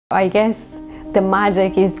I guess the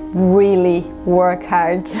magic is really work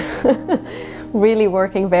hard, really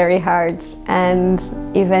working very hard, and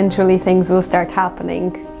eventually things will start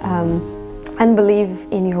happening. And believe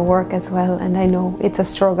in your work as well. And I know it's a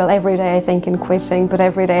struggle every day, I think, in quitting, but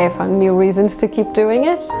every day I find new reasons to keep doing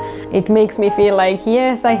it. It makes me feel like,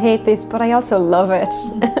 yes, I hate this, but I also love it.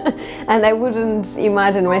 And I wouldn't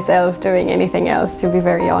imagine myself doing anything else, to be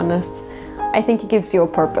very honest. I think it gives you a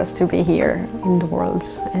purpose to be here in the world.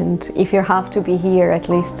 And if you have to be here, at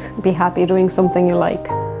least be happy doing something you like.